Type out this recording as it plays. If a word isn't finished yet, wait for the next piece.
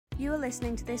You are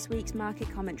listening to this week's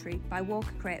market commentary by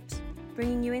Walker Cripps,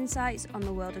 bringing you insights on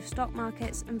the world of stock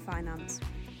markets and finance.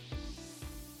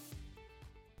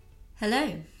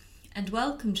 Hello, and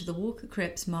welcome to the Walker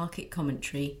Cripps market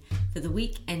commentary for the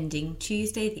week ending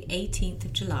Tuesday the 18th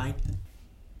of July.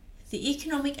 The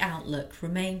economic outlook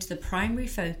remained the primary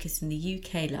focus in the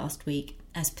UK last week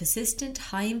as persistent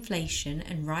high inflation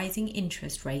and rising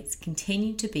interest rates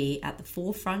continued to be at the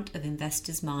forefront of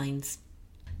investors' minds.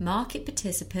 Market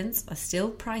participants are still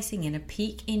pricing in a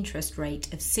peak interest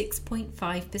rate of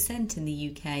 6.5% in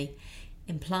the UK,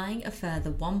 implying a further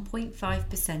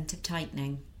 1.5% of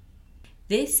tightening.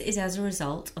 This is as a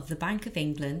result of the Bank of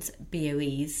England's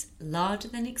BOE's larger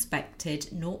than expected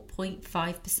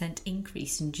 0.5%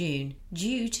 increase in June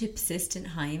due to persistent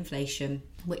high inflation,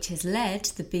 which has led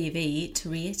the BOE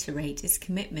to reiterate its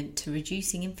commitment to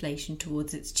reducing inflation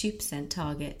towards its 2%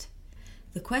 target.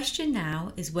 The question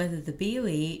now is whether the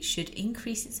BOE should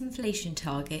increase its inflation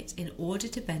target in order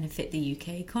to benefit the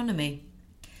UK economy.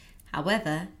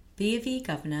 However, BOE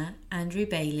Governor Andrew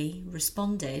Bailey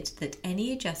responded that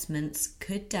any adjustments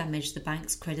could damage the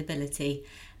bank's credibility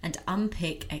and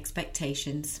unpick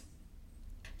expectations.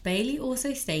 Bailey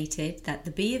also stated that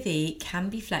the BOE can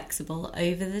be flexible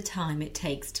over the time it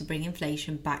takes to bring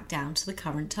inflation back down to the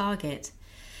current target.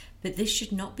 But this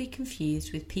should not be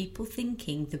confused with people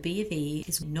thinking the BOE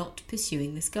is not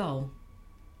pursuing this goal.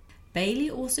 Bailey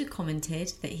also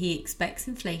commented that he expects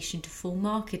inflation to fall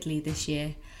markedly this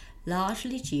year,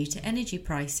 largely due to energy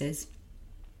prices,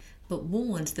 but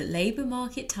warned that labour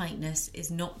market tightness is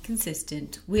not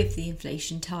consistent with the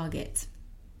inflation target.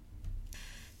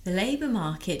 The labour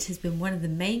market has been one of the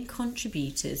main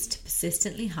contributors to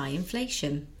persistently high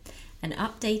inflation. An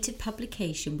updated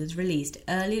publication was released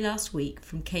early last week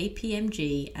from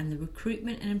KPMG and the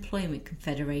Recruitment and Employment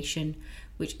Confederation,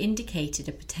 which indicated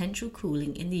a potential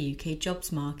cooling in the UK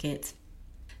jobs market.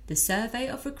 The survey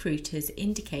of recruiters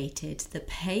indicated that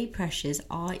pay pressures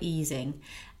are easing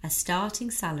as starting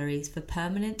salaries for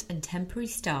permanent and temporary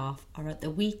staff are at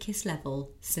the weakest level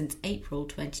since April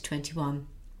 2021.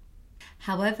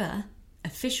 However,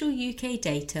 official UK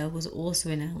data was also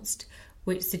announced,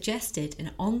 which suggested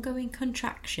an ongoing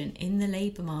contraction in the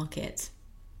labour market.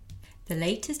 The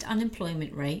latest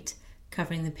unemployment rate,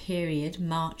 covering the period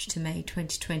March to May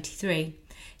 2023,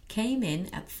 came in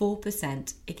at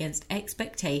 4% against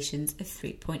expectations of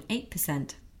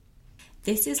 3.8%.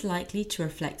 This is likely to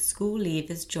reflect school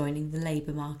leavers joining the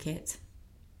labour market.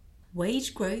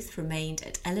 Wage growth remained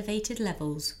at elevated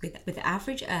levels, with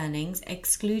average earnings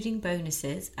excluding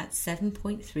bonuses at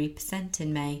 7.3%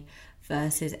 in May,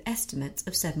 versus estimates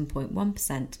of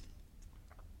 7.1%.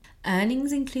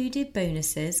 Earnings included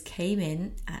bonuses came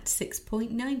in at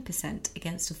 6.9%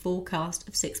 against a forecast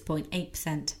of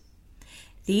 6.8%.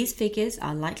 These figures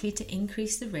are likely to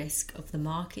increase the risk of the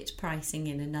market pricing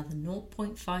in another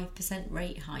 0.5%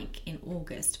 rate hike in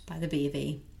August by the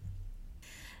BOE.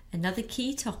 Another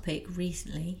key topic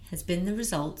recently has been the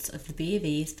results of the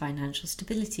BOE's Financial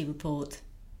Stability Report.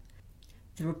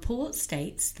 The report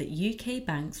states that UK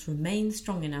banks remain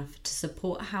strong enough to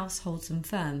support households and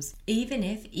firms, even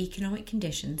if economic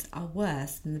conditions are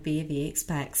worse than the BOE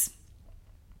expects.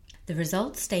 The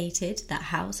results stated that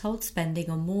household spending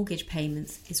on mortgage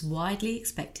payments is widely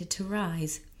expected to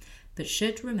rise, but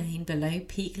should remain below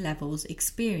peak levels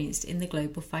experienced in the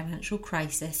global financial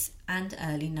crisis and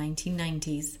early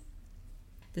 1990s.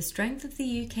 The strength of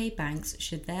the UK banks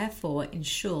should therefore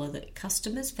ensure that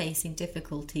customers facing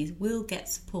difficulties will get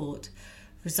support,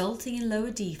 resulting in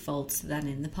lower defaults than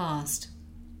in the past.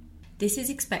 This is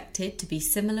expected to be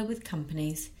similar with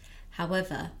companies.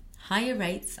 However, higher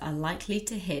rates are likely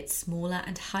to hit smaller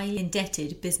and highly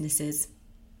indebted businesses.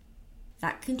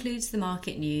 That concludes the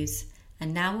market news,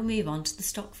 and now we'll move on to the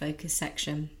stock focus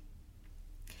section.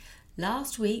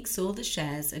 Last week saw the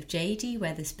shares of JD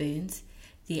Wetherspoons,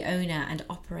 the owner and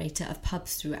operator of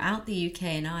pubs throughout the UK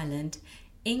and Ireland,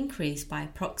 increased by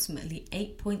approximately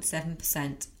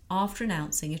 8.7% after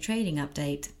announcing a trading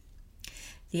update.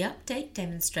 The update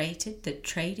demonstrated that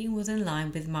trading was in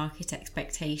line with market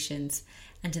expectations,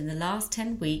 and in the last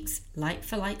 10 weeks,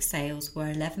 like-for-like sales were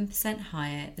 11%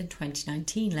 higher than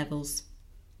 2019 levels.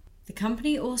 The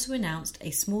company also announced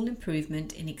a small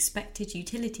improvement in expected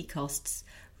utility costs,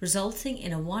 resulting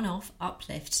in a one-off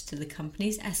uplift to the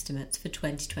company's estimates for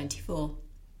 2024.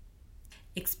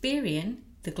 Experian,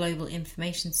 the global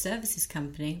information services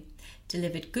company,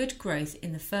 delivered good growth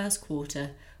in the first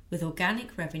quarter, with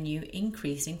organic revenue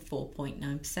increasing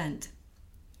 4.9%.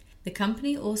 The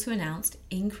company also announced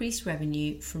increased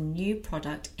revenue from new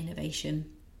product innovation.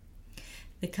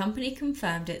 The company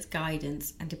confirmed its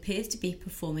guidance and appears to be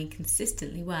performing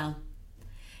consistently well.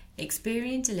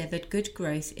 Experian delivered good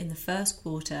growth in the first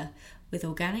quarter, with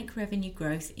organic revenue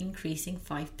growth increasing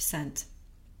 5%.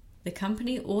 The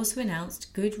company also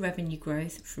announced good revenue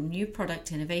growth from new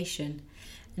product innovation,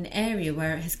 an area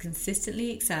where it has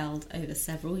consistently excelled over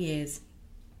several years.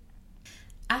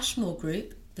 Ashmore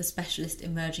Group, the specialist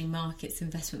emerging markets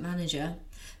investment manager,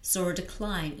 saw a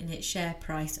decline in its share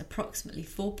price approximately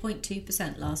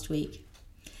 4.2% last week.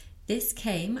 This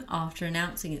came after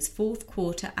announcing its fourth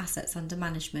quarter assets under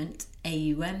management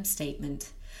AUM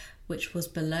statement, which was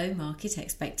below market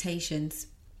expectations.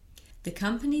 The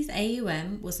company's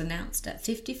AUM was announced at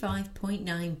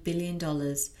 $55.9 billion,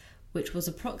 which was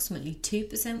approximately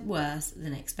 2% worse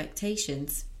than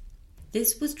expectations.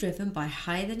 This was driven by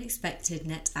higher than expected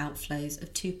net outflows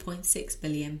of $2.6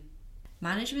 billion.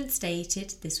 Management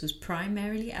stated this was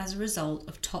primarily as a result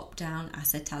of top-down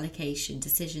asset allocation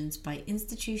decisions by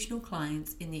institutional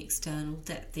clients in the external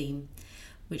debt theme,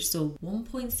 which saw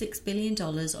 $1.6 billion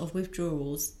of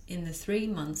withdrawals in the 3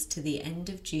 months to the end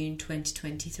of June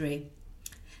 2023, a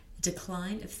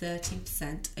decline of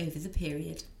 13% over the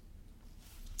period.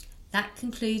 That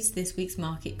concludes this week's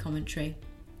market commentary.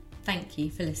 Thank you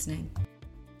for listening.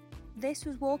 This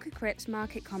was Walker Cripps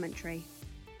Market Commentary.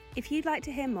 If you'd like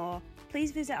to hear more,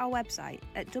 please visit our website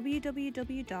at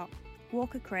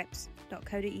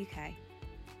www.walkercripps.co.uk.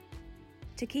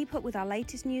 To keep up with our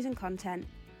latest news and content,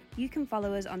 you can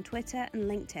follow us on Twitter and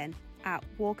LinkedIn at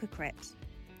Walker Cripps.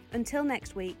 Until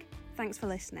next week, thanks for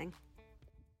listening.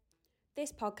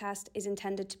 This podcast is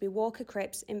intended to be Walker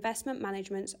Cripps Investment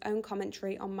Management's own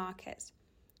commentary on markets.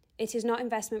 It is not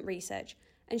investment research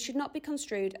and should not be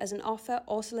construed as an offer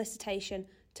or solicitation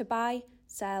to buy,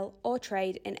 sell, or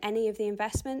trade in any of the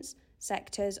investments,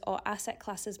 sectors, or asset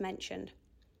classes mentioned.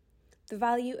 The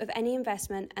value of any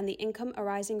investment and the income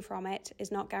arising from it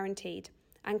is not guaranteed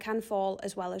and can fall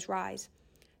as well as rise,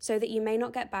 so that you may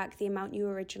not get back the amount you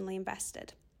originally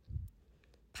invested.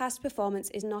 Past performance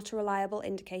is not a reliable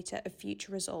indicator of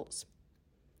future results.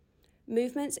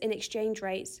 Movements in exchange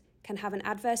rates can have an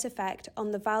adverse effect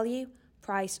on the value,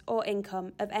 price, or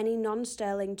income of any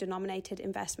non-sterling denominated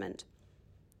investment.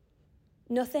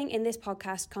 Nothing in this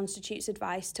podcast constitutes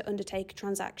advice to undertake a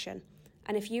transaction,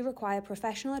 and if you require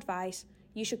professional advice,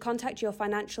 you should contact your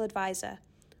financial advisor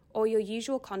or your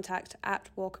usual contact at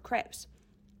Walker Cripps.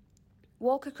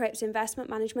 Walker Cripps Investment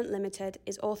Management Limited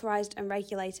is authorised and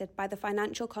regulated by the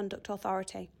Financial Conduct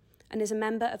Authority and is a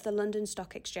member of the London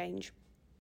Stock Exchange.